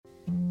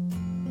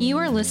You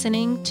are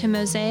listening to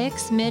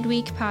Mosaic's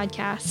Midweek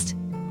Podcast.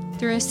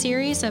 Through a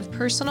series of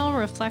personal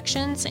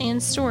reflections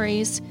and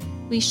stories,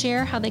 we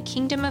share how the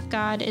kingdom of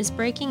God is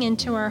breaking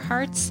into our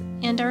hearts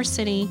and our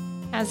city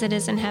as it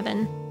is in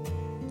heaven.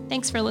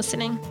 Thanks for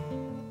listening.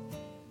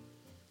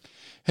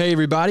 Hey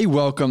everybody,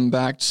 welcome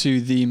back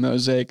to the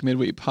Mosaic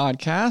Midweek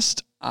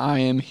Podcast. I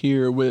am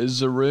here with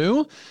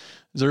Zaru.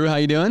 Zaru, how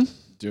you doing?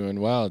 Doing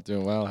well.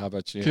 How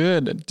about you?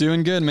 Good.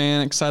 Doing good,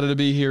 man. Excited to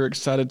be here.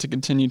 Excited to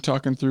continue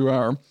talking through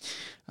our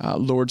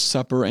Lord's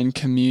Supper and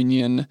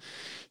Communion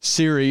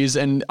series.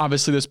 And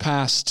obviously this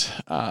past,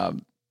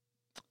 the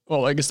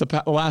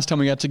last time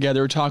we got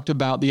together, we talked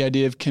about the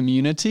idea of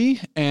community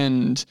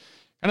and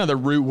kind of the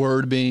root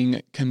word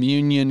being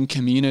communion,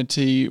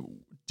 community,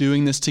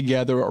 doing this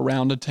together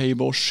around a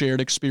table,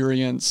 shared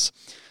experience,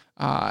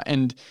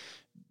 and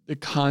the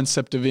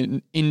concept of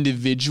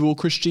individual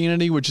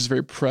Christianity, which is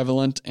very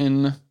prevalent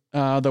in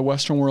the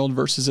Western world,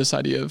 versus this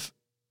idea of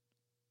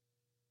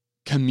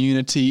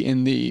community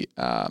in the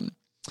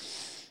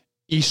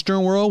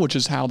Eastern world, which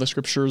is how the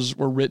scriptures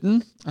were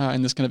written,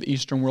 in this kind of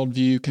Eastern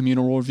worldview,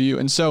 communal worldview.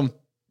 And so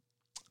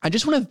I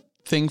just want to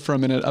think for a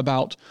minute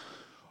about,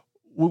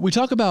 we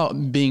talk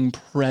about being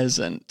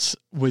present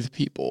with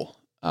people,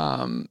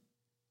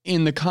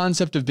 in the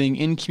concept of being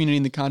in community,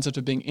 in the concept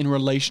of being in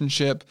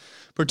relationship,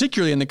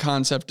 particularly in the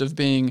concept of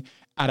being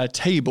at a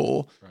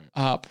table,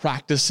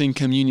 practicing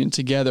communion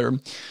together.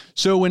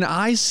 So when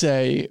I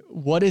say,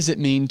 what does it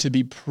mean to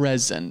be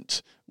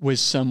present with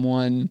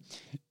someone?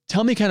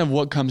 Tell me kind of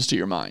what comes to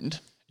your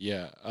mind.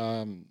 Yeah.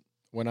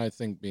 When I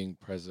think being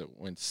present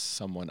with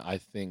someone, I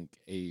think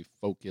a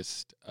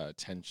focused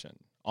attention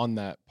on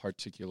that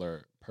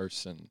particular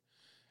person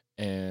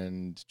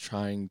and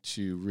trying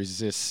to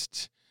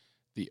resist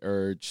the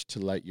urge to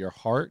let your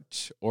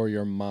heart or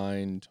your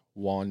mind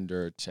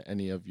wander to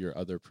any of your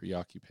other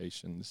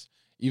preoccupations,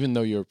 even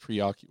though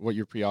what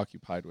you're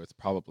preoccupied with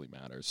probably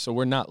matters. So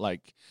I'm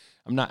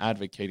not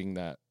advocating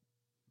that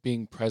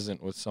being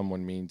present with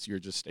someone means you're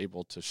just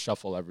able to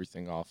shuffle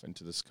everything off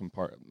into this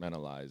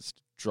compartmentalized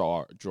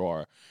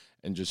drawer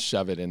and just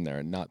shove it in there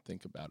and not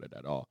think about it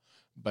at all.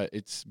 But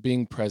it's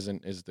being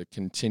present is the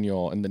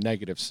continual, in the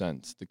negative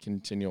sense, the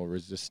continual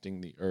resisting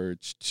the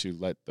urge to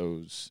let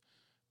those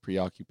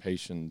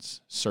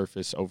preoccupations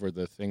surface over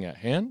the thing at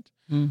hand.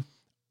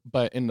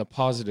 But in the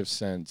positive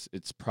sense,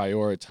 it's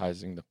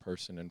prioritizing the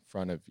person in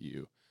front of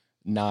you,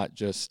 not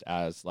just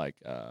as like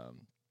a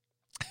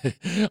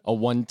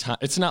one-time.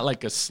 It's not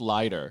like a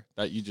slider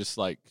that you just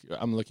like.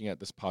 I'm looking at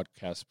this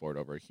podcast board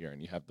over here,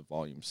 and you have the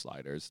volume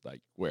sliders,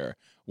 like where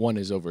 1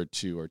 is over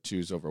 2 or 2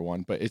 is over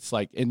 1. But it's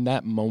like in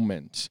that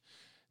moment,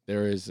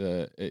 there is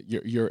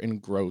you're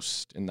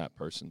engrossed in that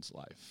person's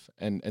life,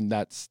 and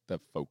that's the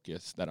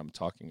focus that I'm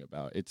talking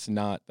about. It's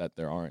not that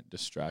there aren't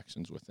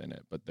distractions within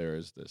it, but there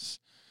is this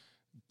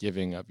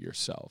giving of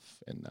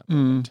yourself in that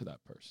moment to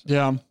that person.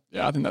 Yeah,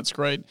 I think that's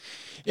great.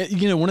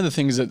 One of the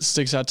things that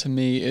sticks out to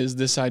me is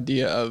this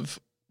idea of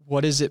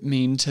what does it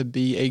mean to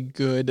be a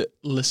good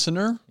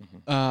listener?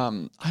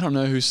 I don't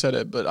know who said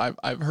it, but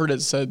I've heard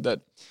it said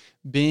that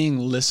being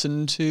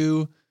listened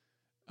to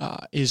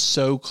is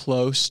so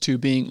close to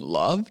being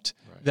loved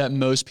that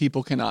most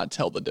people cannot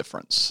tell the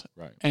difference.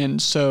 Right.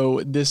 And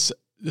so this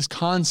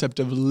concept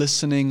of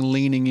listening,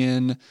 leaning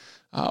in,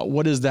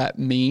 what does that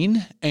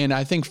mean? And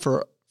I think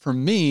for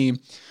me,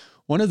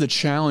 one of the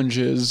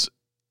challenges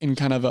in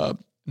kind of a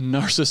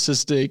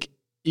narcissistic,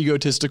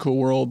 egotistical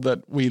world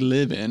that we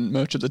live in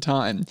most of the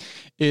time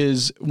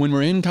is when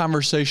we're in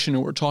conversation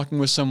or we're talking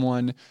with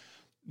someone,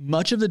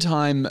 much of the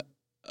time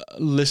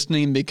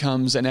listening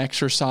becomes an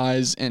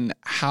exercise in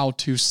how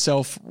to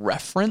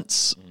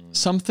self-reference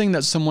something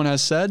that someone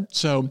has said.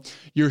 So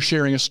you're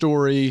sharing a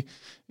story,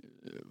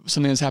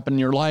 something that's happened in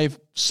your life,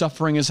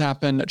 suffering has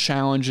happened,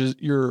 challenges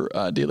you're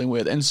dealing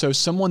with. And so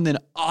someone then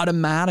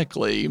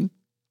automatically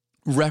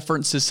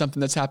references something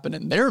that's happened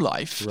in their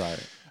life,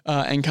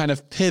 and kind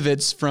of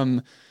pivots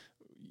from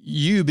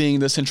you being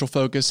the central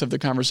focus of the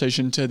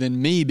conversation to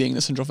then me being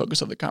the central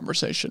focus of the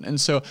conversation.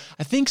 And so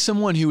I think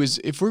someone who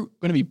is, if we're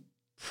going to be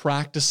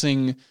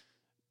practicing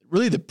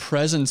really the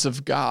presence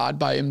of God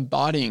by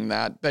embodying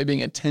that, by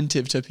being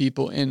attentive to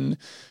people in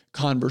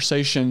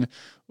conversation,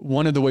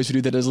 one of the ways we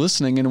do that is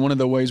listening. And one of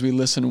the ways we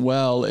listen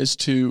well is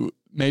to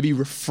maybe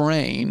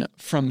refrain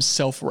from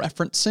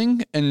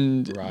self-referencing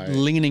and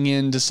leaning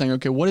into saying,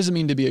 okay, what does it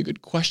mean to be a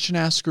good question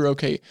asker?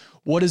 Okay,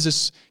 what is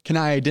this? Can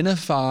I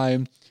identify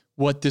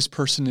what this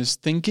person is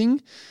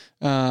thinking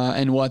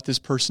and what this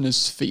person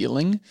is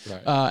feeling?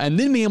 And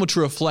then being able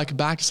to reflect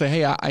back to say,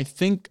 hey, I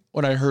think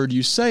what I heard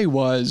you say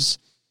was,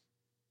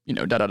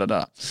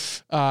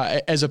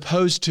 as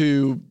opposed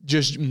to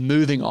just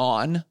moving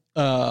on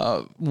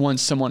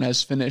once someone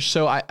has finished.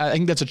 So I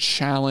think that's a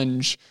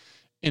challenge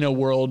in a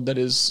world that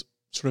is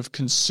sort of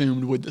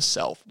consumed with the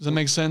self. Does that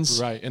make sense?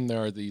 Right. And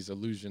there are these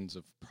illusions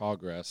of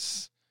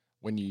progress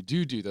when you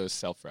do those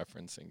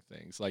self-referencing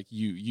things. Like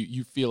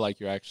you feel like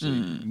you're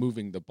actually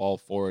moving the ball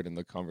forward in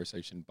the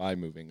conversation by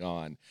moving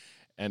on.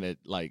 And it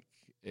like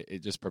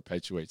it just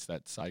perpetuates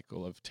that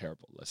cycle of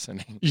terrible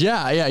listening.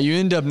 Yeah, you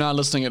end up not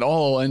listening at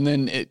all, and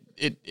then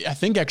I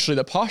think actually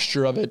the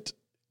posture of it,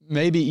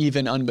 maybe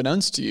even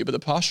unbeknownst to you, but the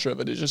posture of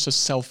it is just a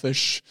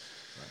selfish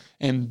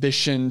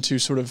ambition to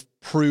sort of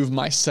prove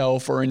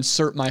myself or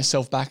insert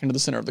myself back into the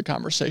center of the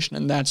conversation.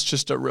 And that's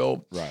just a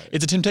real,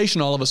 it's a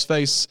temptation all of us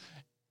face.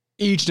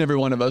 Each and every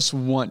one of us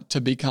want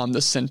to become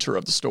the center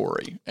of the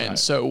story. And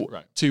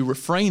to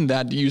refrain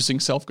that using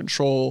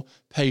self-control,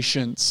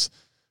 patience,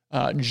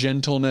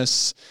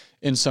 gentleness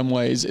in some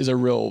ways is a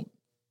real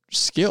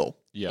skill.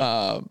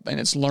 And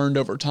it's learned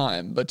over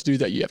time. But to do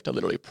that, you have to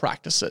literally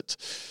practice it.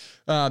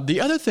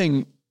 The other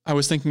thing I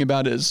was thinking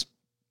about is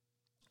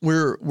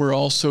we're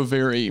also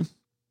very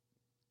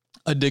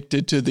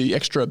addicted to the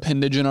extra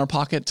appendage in our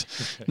pocket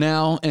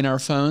now in our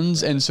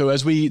phones. And so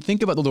as we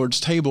think about the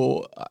Lord's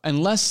table,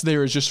 unless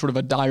there is just sort of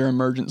a dire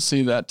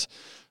emergency that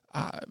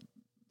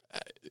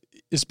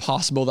is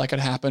possible that could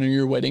happen, or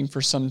you're waiting for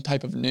some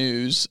type of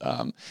news,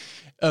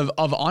 of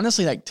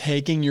honestly like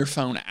taking your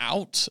phone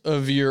out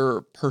of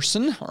your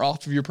person or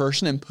off of your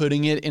person and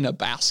putting it in a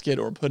basket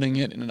or putting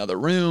it in another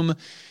room,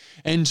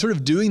 and sort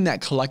of doing that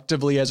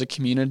collectively as a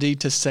community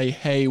to say,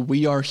 hey,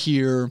 we are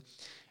here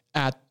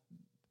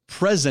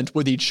present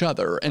with each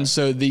other. And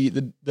so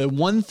the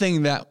one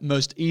thing that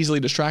most easily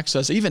distracts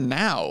us, even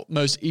now,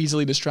 most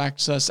easily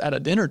distracts us at a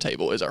dinner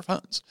table is our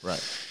phones.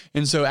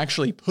 And so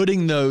actually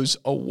putting those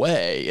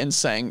away and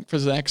saying for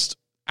the next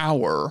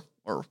hour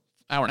or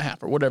hour and a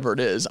half or whatever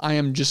it is,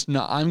 I'm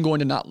going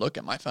to not look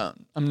at my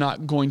phone. I'm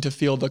not going to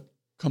feel the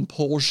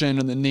compulsion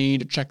and the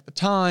need to check the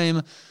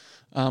time.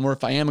 Or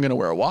if I am, going to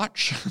wear a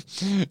watch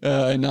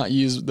and not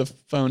use the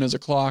phone as a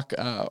clock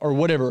or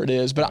whatever it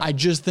is. But I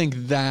just think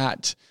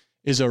that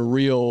is a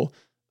real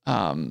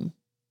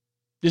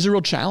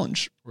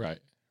challenge. Right.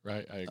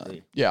 I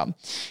agree. Yeah.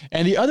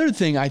 And the other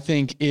thing I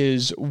think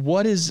is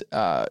we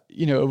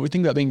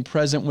think about being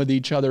present with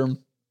each other.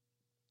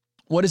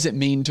 What does it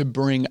mean to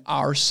bring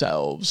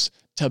ourselves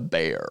to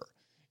bear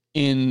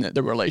in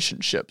the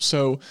relationship?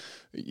 So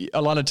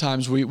a lot of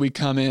times we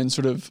come in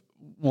sort of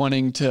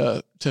wanting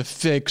to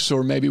fix,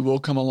 or maybe we'll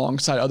come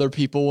alongside other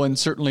people. And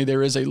certainly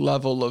there is a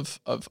level of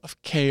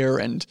care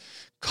and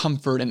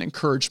comfort and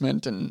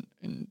encouragement and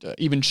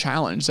even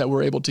challenge that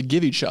we're able to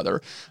give each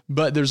other.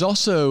 But there's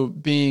also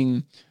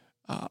being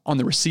on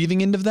the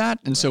receiving end of that.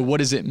 And so what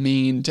does it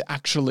mean to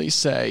actually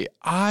say,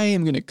 I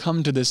am going to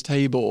come to this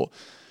table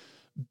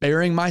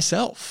bearing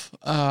myself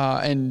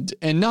and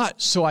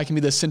not so I can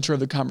be the center of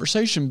the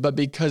conversation, but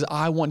because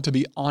I want to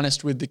be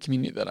honest with the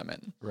community that I'm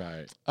in.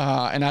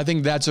 And I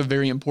think that's a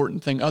very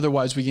important thing.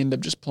 Otherwise we end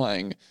up just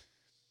playing,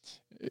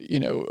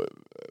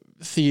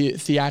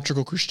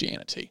 theatrical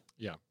Christianity.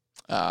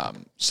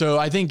 So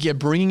I think,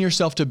 bringing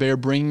yourself to bear,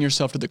 bringing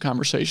yourself to the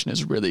conversation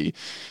is really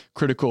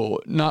critical.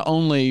 Not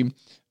only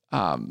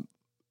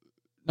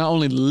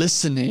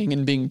listening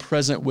and being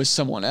present with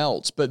someone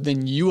else, but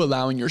then you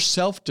allowing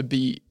yourself to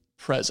be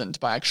present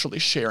by actually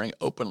sharing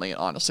openly and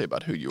honestly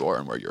about who you are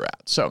and where you're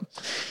at. So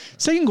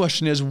second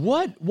question is,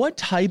 what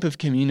type of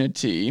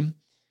community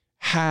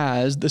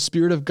has the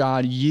Spirit of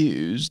God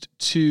used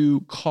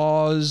to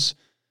cause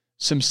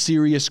some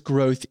serious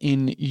growth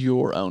in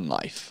your own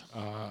life?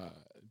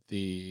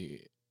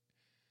 The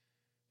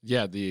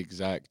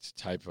exact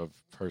type of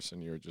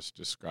person you were just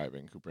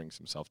describing who brings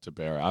himself to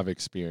bear. I've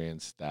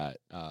experienced that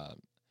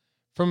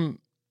from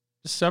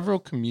several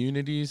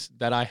communities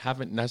that I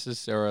haven't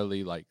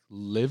necessarily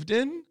lived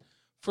in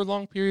for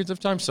long periods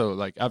of time.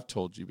 So I've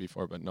told you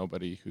before, but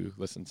nobody who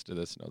listens to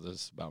this knows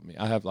this about me.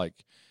 I have a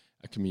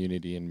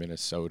community in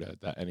Minnesota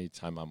that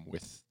anytime I'm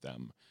with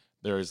them,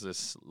 there is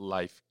this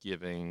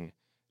life-giving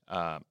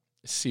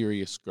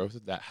serious growth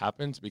that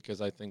happens,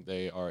 because I think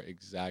they are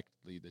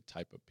exactly the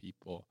type of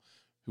people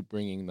who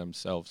bringing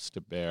themselves to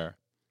bear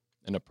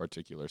in a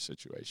particular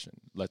situation.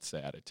 Let's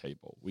say at a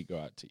table, we go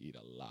out to eat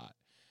a lot,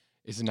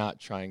 is not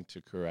trying to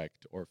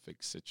correct or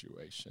fix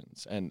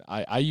situations. And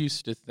I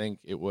used to think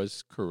it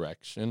was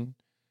correction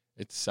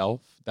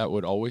itself that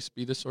would always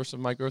be the source of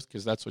my growth,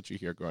 because that's what you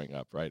hear growing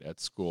up, right, at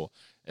school.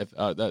 If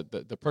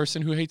the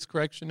person who hates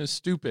correction is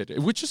stupid,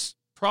 which is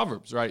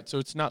Proverbs, right? So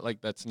it's not like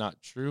that's not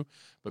true,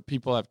 but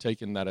people have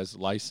taken that as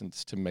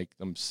license to make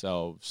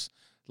themselves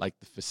like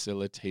the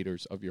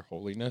facilitators of your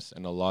holiness.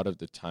 And a lot of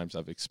the times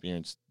I've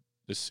experienced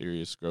the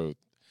serious growth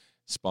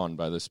spawned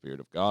by the Spirit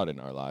of God in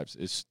our lives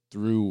is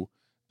through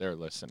their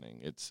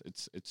listening. It's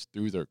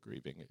through their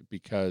grieving,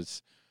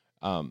 because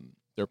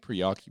their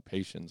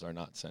preoccupations are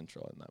not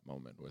central in that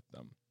moment with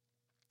them.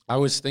 I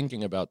was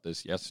thinking about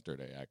this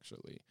yesterday,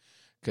 actually,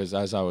 because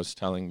as I was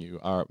telling you,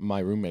 my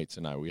roommates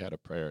and I, we had a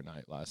prayer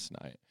night last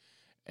night,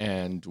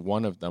 and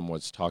one of them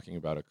was talking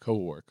about a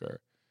coworker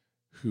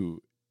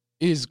who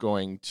is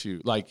going to,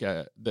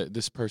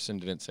 this person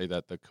didn't say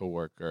that the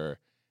coworker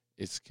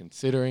is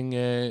considering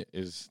it,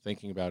 is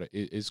thinking about it,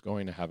 is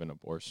going to have an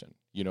abortion.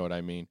 You know what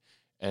I mean?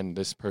 And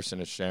this person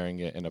is sharing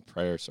it in a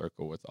prayer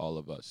circle with all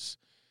of us,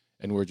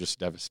 and we're just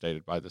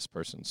devastated by this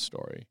person's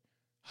story.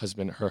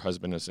 Her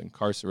husband is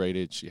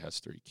incarcerated. She has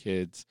 3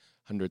 kids.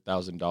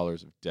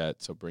 $100,000 of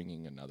debt. So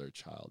bringing another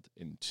child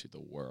into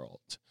the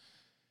world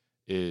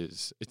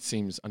it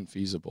seems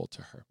unfeasible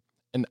to her.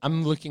 And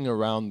I'm looking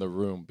around the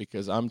room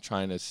because I'm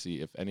trying to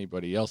see if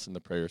anybody else in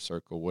the prayer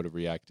circle would have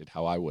reacted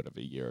how I would have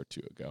a year or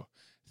two ago,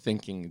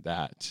 thinking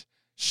that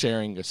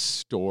sharing a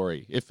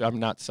story, if I'm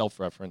not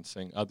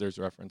self-referencing, others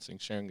referencing,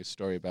 sharing a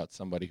story about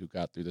somebody who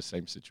got through the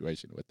same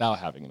situation without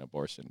having an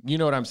abortion. You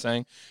know what I'm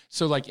saying?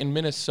 So like in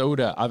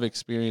Minnesota, I've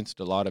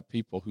experienced a lot of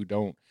people who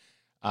don't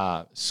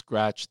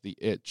scratch the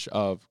itch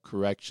of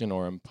correction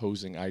or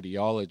imposing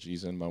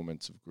ideologies in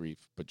moments of grief,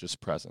 but just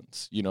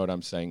presence. You know what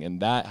I'm saying?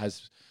 And that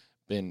has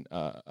been,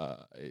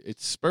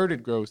 it's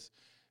spurred growth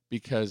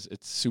because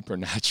it's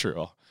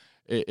supernatural.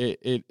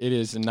 It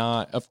is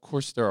not, of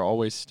course, there are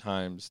always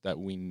times that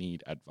we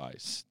need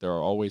advice. There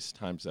are always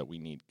times that we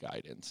need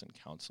guidance and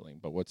counseling.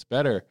 But what's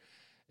better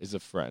is a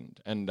friend.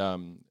 And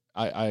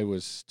I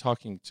was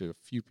talking to a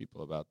few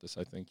people about this.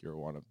 I think you're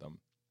one of them.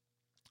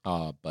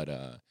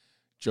 But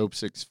Job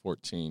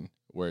 6:14,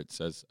 where it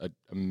says, a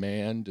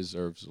man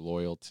deserves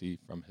loyalty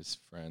from his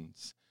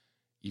friends,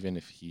 even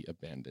if he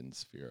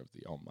abandons fear of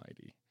the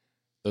Almighty.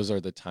 Those are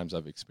the times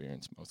I've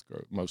experienced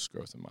most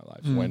growth in my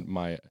life, when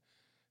my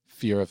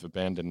fear of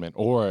abandonment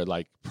or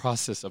like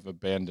process of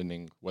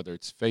abandoning, whether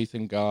it's faith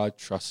in God,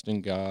 trust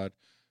in God,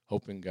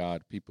 hope in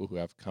God, people who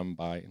have come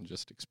by and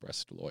just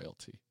expressed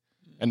loyalty.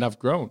 And I've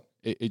grown.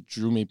 It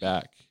drew me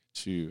back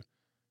to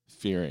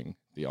fearing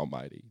the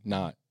Almighty,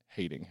 not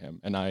hating him.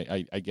 And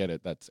I get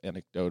it. That's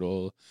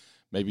anecdotal.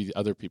 Maybe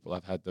other people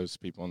have had those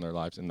people in their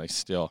lives and they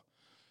still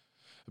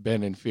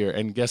abandon fear.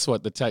 And guess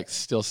what? The text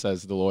still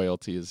says the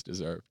loyalty is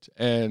deserved.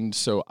 And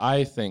so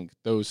I think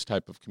those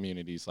type of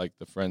communities, like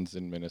the friends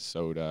in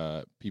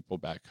Minnesota, people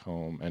back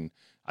home, and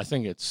I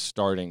think it's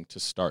starting to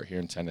start here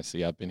in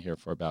Tennessee. I've been here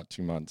for about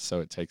 2 months, so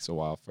it takes a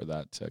while for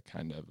that to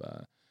kind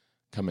of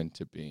come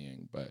into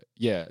being. But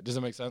yeah, does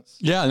it make sense?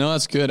 Yeah, no,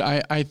 that's good.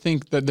 I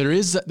think that there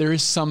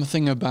is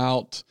something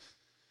about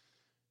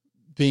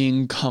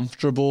being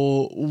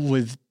comfortable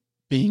with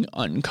being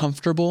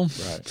uncomfortable,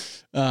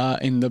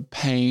 right, in the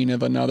pain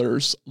of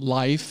another's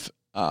life,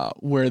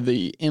 where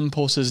the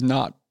impulse is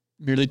not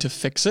merely to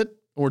fix it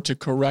or to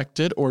correct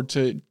it or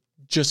to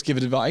just give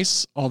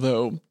advice,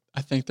 although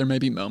I think there may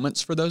be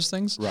moments for those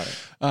things.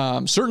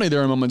 Right. Certainly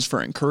there are moments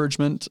for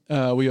encouragement.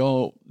 We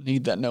all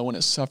need that. No one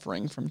is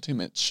suffering from too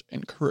much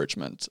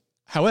encouragement.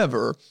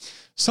 However,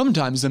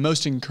 sometimes the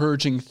most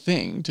encouraging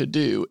thing to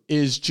do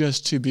is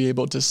just to be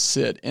able to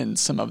sit in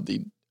some of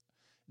the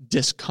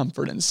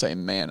discomfort and say,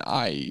 man,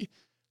 I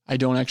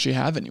don't actually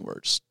have any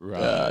words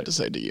to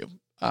say to you.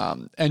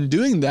 And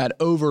doing that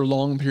over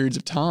long periods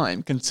of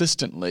time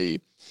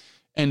consistently,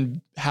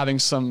 and having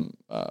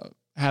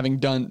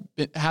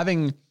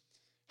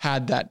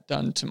had that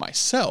done to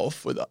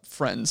myself with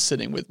friends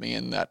sitting with me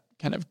in that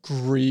kind of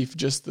grief,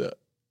 just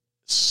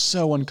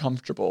so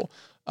uncomfortable,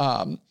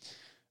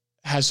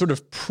 has sort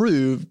of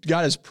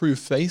God has proved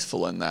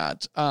faithful in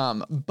that.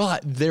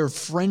 But their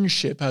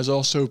friendship has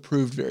also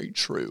proved very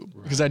true,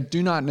 because I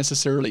do not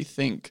necessarily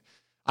think,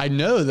 I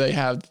know they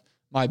have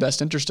my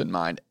best interest in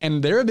mind.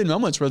 And there have been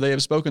moments where they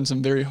have spoken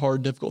some very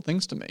hard, difficult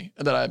things to me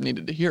that I've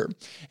needed to hear.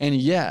 And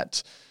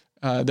yet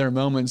there are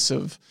moments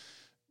of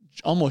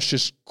almost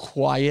just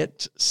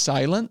quiet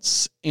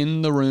silence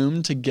in the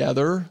room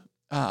together,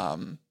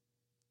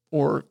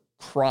 or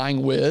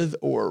crying with,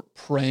 or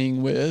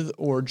praying with,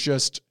 or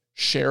just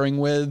sharing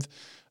with,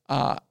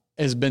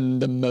 has been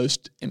the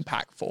most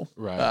impactful.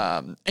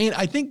 Right. And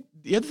I think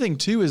the other thing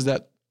too is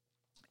that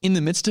in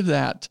the midst of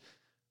that,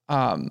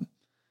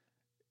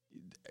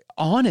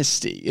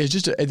 honesty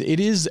is it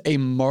is a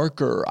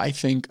marker, I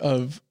think,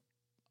 of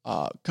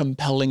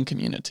compelling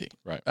community.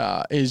 Right.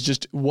 Is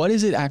just, what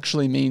does it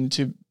actually mean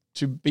to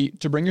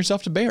bring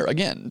yourself to bear,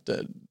 again,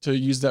 to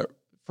use that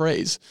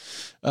phrase,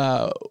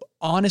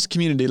 honest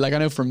community. Like, I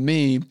know for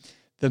me,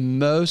 the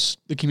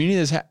community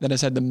that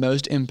has had the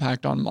most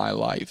impact on my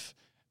life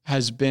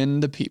has been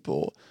the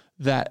people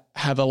that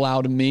have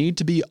allowed me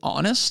to be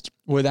honest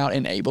without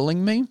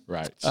enabling me.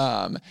 Right.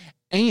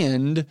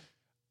 And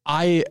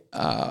they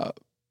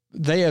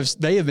have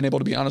been able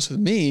to be honest with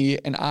me,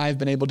 and I've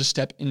been able to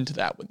step into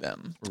that with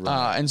them.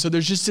 Right. And so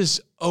there's just this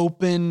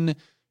open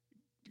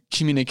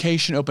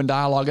communication, open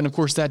dialogue. And of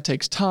course that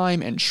takes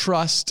time and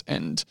trust,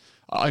 and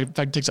in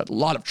fact, it takes a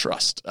lot of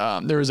trust.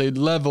 There is a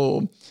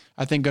level,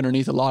 I think,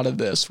 underneath a lot of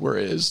this where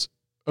it is,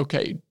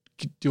 okay,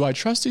 do I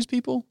trust these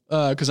people?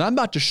 Because I'm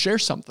about to share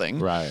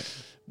something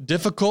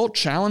difficult,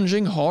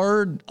 challenging,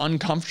 hard,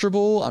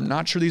 uncomfortable. I'm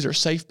not sure these are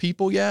safe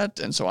people yet.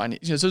 And so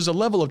so there's a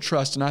level of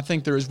trust. And I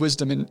think there is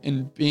wisdom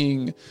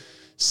in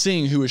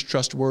seeing who is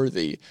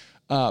trustworthy.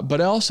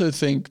 But I also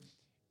think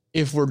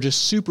if we're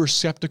just super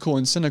skeptical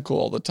and cynical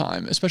all the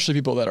time, especially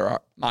people that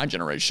are my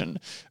generation,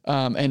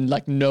 and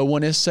like no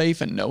one is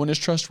safe and no one is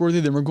trustworthy,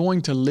 then we're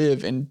going to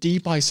live in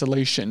deep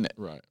isolation,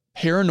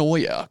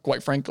 paranoia,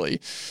 quite frankly,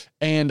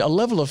 and a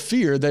level of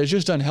fear that is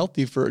just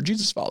unhealthy for a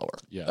Jesus follower.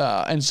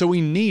 Yeah. And so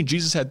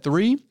Jesus had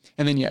 3,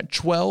 and then he had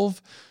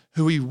 12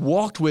 who he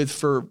walked with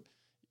for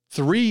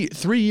 3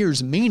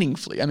 years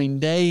meaningfully. I mean,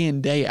 day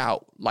in, day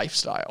out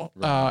lifestyle.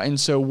 Right. And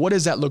so what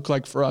does that look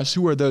like for us?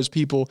 Who are those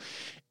people?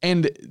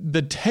 And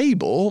the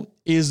table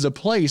is the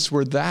place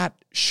where that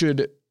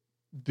should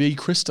be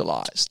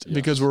crystallized,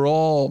 because we're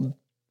all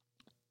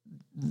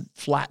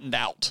flattened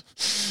out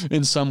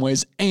in some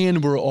ways,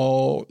 and we're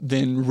all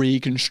then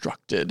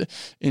reconstructed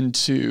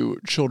into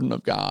children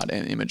of God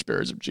and image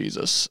bearers of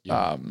Jesus.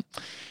 Yeah.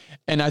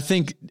 And I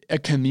think a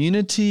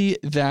community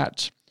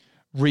that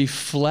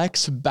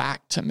reflects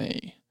back to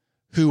me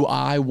who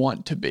I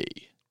want to be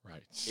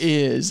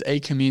is a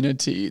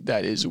community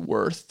that is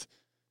worth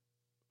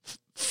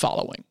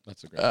following.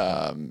 That's a great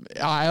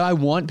I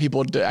want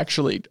people to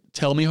actually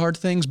tell me hard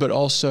things, but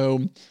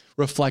also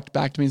reflect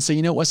back to me and say,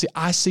 you know what, see,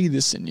 I see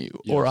this in you,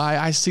 or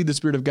I see the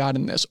Spirit of God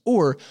in this,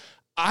 or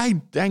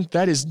I think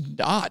that is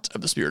not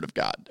of the Spirit of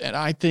God. And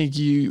I think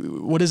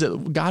what is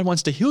it? God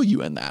wants to heal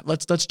you in that.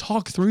 Let's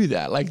talk through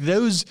that. Like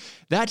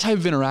that type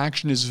of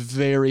interaction is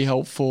very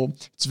helpful.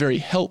 It's very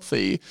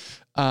healthy.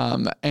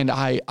 And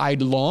I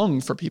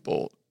long for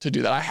people to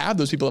do that. I have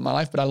those people in my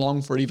life, but I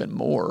long for it even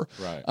more.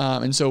 Right.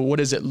 And so what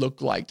does it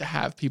look like to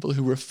have people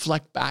who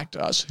reflect back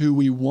to us who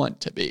we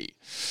want to be,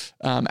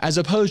 as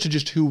opposed to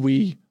just who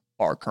we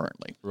are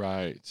currently?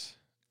 Right.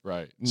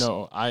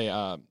 No,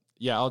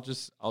 I'll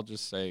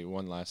just say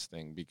one last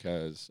thing,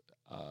 because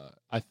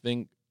I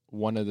think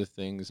one of the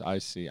things I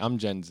see, I'm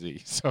Gen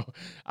Z, so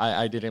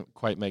I didn't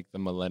quite make the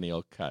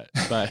millennial cut,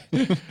 but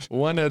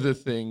one of the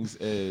things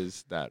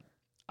is that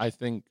I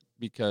think,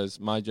 because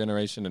my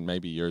generation and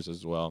maybe yours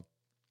as well,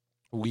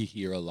 we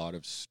hear a lot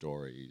of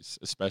stories,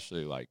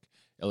 especially like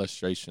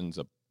illustrations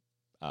of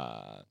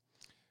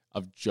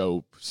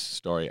Job's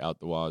story out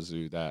the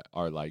wazoo, that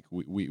are like,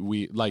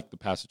 we like the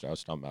passage I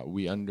was talking about.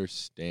 We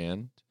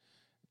understand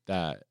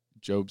that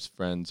Job's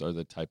friends are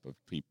the type of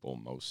people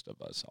most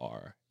of us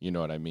are. You know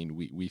what I mean?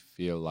 We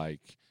feel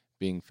like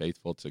being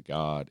faithful to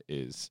God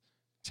is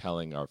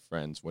telling our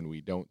friends when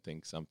we don't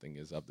think something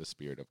is of the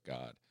Spirit of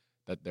God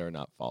that they're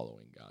not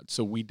following God.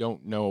 So we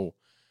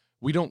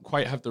don't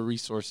quite have the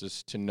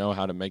resources to know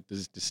how to make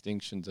these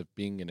distinctions of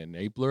being an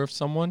enabler of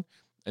someone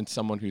and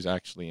someone who's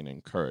actually an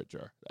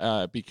encourager,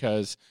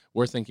 because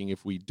we're thinking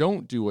if we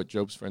don't do what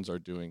Job's friends are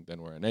doing,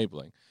 then we're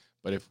enabling.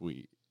 But if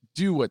we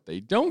do what they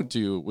don't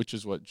do, which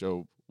is what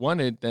Job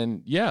wanted,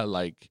 then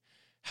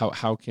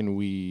how can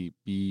we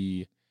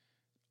be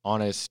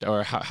honest,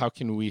 or how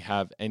can we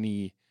have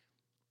any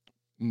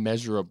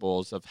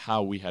measurables of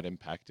how we had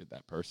impacted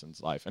that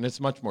person's life? And it's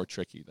much more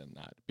tricky than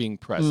that. Being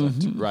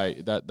present,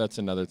 right? That's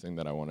another thing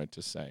that I wanted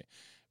to say.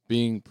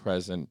 Being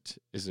present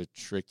is a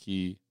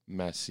tricky,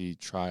 messy,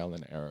 trial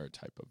and error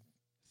type of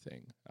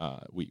thing.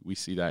 We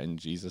see that in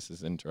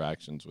Jesus'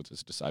 interactions with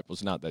his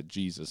disciples. Not that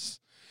Jesus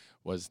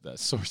was the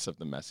source of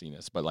the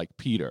messiness, but like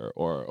Peter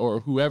or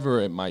whoever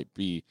it might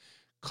be,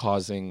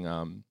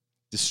 causing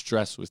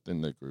distress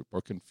within the group,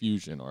 or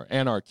confusion or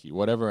anarchy,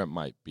 whatever it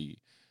might be.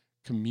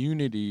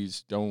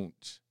 Communities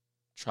don't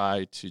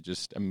try to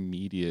just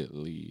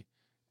immediately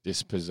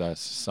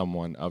dispossess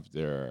someone of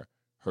their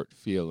hurt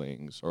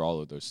feelings or all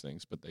of those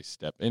things, but they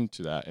step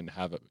into that and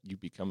you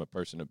become a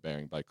person of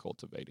bearing by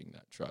cultivating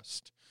that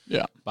trust.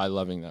 Yeah. By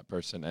loving that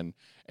person.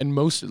 And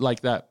most, like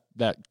that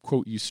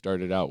quote you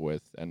started out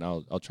with, and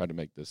I'll try to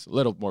make this a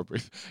little more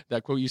brief.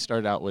 That quote you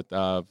started out with,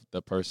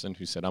 the person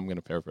who said, I'm going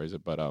to paraphrase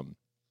it, but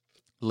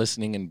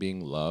listening and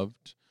being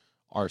loved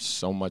are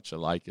so much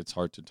alike, it's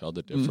hard to tell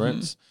the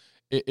difference.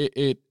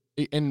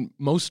 And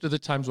most of the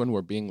times when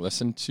we're being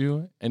listened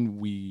to and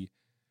we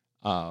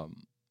are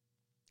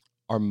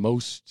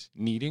most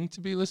needing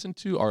to be listened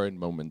to are in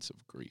moments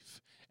of grief.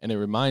 And it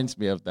reminds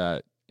me of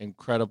that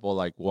incredible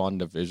like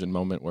WandaVision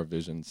moment where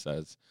Vision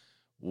says,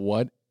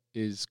 what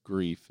is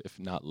grief if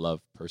not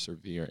love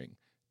persevering?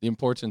 The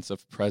importance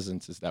of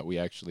presence is that we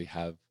actually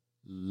have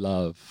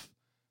love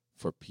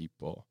for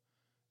people.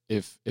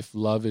 If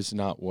love is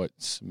not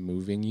what's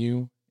moving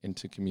you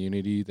into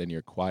community, then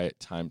your quiet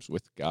times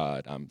with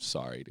God, I'm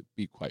sorry to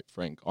be quite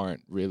frank,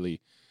 aren't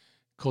really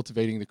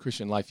cultivating the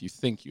Christian life you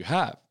think you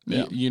have.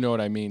 Yeah. You know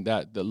what I mean?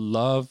 That the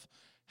love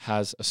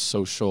has a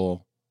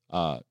social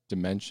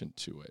dimension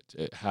to it.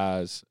 It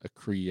has a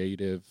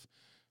creative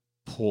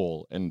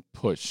pull and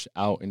push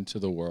out into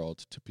the world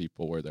to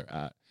people where they're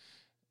at,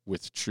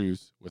 with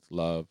truth, with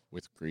love,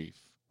 with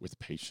grief, with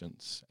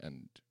patience,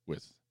 and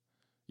with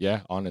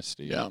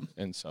honesty. Yeah.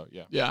 And so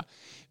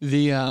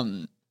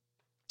the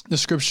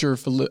scripture,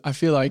 I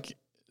feel like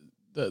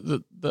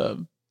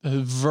the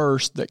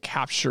verse that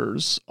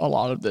captures a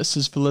lot of this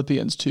is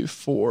Philippians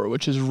 2:4,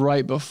 which is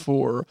right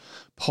before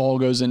Paul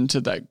goes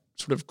into that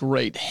sort of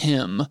great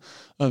hymn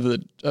of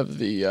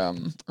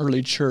the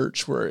early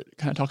church, where it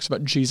kind of talks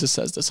about Jesus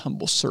as this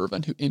humble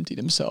servant who emptied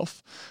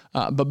himself.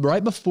 But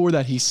right before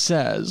that, he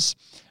says,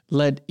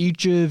 "Let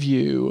each of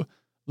you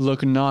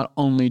look not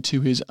only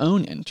to his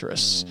own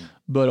interests,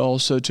 but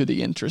also to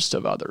the interests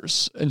of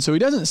others." And so he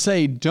doesn't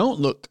say, don't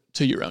look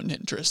to your own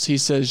interests. He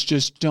says,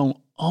 just don't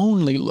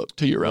only look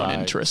to your own Right.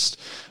 interest,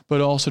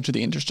 but also to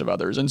the interest of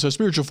others. And so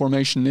spiritual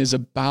formation is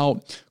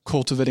about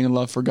cultivating a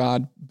love for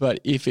God. But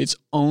if it's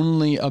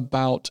only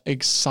about a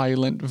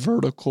silent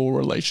vertical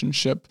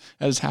relationship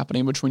that is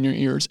happening between your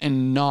ears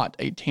and not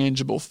a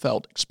tangible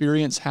felt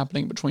experience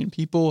happening between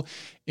people,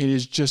 it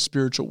is just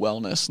spiritual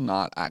wellness,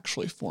 not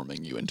actually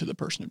forming you into the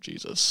person of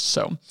Jesus.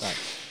 So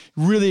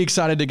really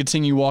excited to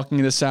continue walking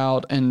this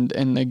out. And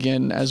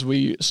again, as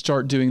we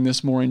start doing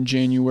this more in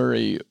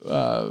January,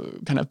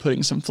 kind of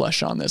putting some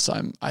flesh on this,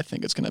 I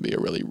think it's going to be a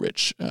really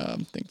rich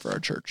thing for our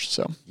church.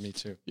 So Me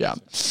too. yeah.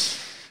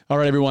 All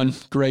right, everyone,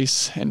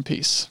 grace and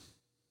peace.